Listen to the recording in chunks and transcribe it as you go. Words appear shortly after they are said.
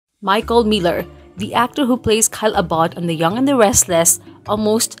Michael Mealor, the actor who plays Kyle Abbott on The Young and the Restless,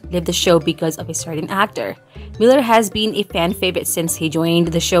 almost left the show because of a certain actor. Mealor has been a fan favorite since he joined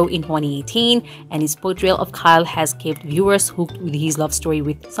the show in 2018, and his portrayal of Kyle has kept viewers hooked with his love story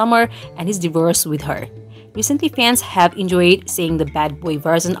with Summer and his divorce with her. Recently, fans have enjoyed seeing the bad boy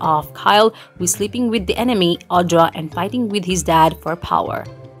version of Kyle, who is sleeping with the enemy, Audra, and fighting with his dad for power.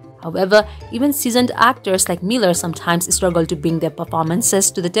 However, even seasoned actors like Mealor sometimes struggle to bring their performances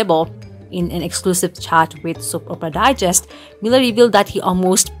to the table. In an exclusive chat with Soap Opera Digest, Mealor revealed that he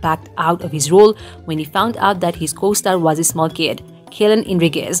almost backed out of his role when he found out that his co-star was a small kid, Kellen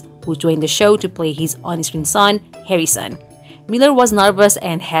Enriquez, who joined the show to play his on-screen son, Harrison. Mealor was nervous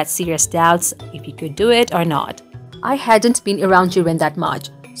and had serious doubts if he could do it or not. "I hadn't been around children that much,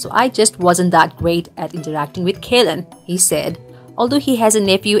 so I just wasn't that great at interacting with Kellen," he said. Although he has a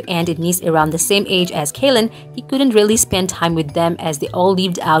nephew and a niece around the same age as Kellen, he couldn't really spend time with them as they all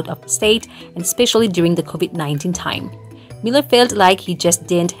lived out of state, and especially during the COVID-19 time. Mealor felt like he just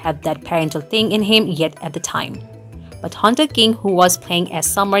didn't have that parental thing in him yet at the time. But Hunter King, who was playing as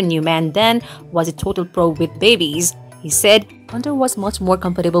Summer Newman then, was a total pro with babies. He said Hunter was much more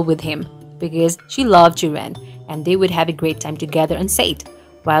comfortable with him because she loved children and they would have a great time together on set,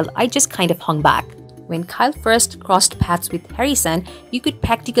 while I just kind of hung back. When Kyle first crossed paths with Harrison, you could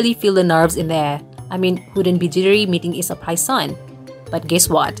practically feel the nerves in the air. I mean, wouldn't be jittery meeting a surprise son? But guess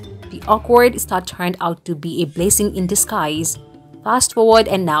what? The awkward start turned out to be a blessing in disguise. Fast forward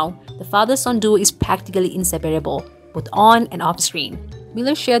and now, the father-son duo is practically inseparable, both on and off screen.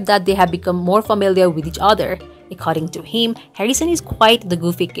 Mealor shared that they have become more familiar with each other. According to him, Harrison is quite the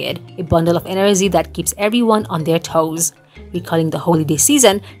goofy kid, a bundle of energy that keeps everyone on their toes. Recalling the holiday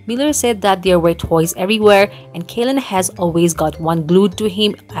season, Mealor said that there were toys everywhere and Kellen has always got one glued to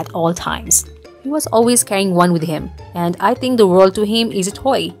him at all times. He was always carrying one with him, and I think the world to him is a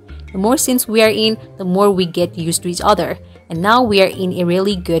toy. The more scenes we are in, the more we get used to each other, and now we are in a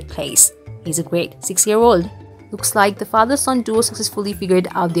really good place. He's a great 6-year-old. Looks like the father-son duo successfully figured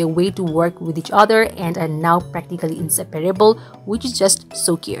out their way to work with each other and are now practically inseparable, which is just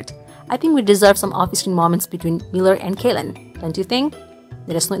so cute. I think we deserve some off-screen moments between Mealor and Kellen, don't you think?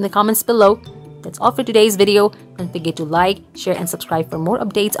 Let us know in the comments below. That's all for today's video. Don't forget to like, share, and subscribe for more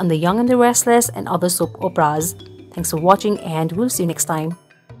updates on The Young and the Restless and other soap operas. Thanks for watching and we'll see you next time.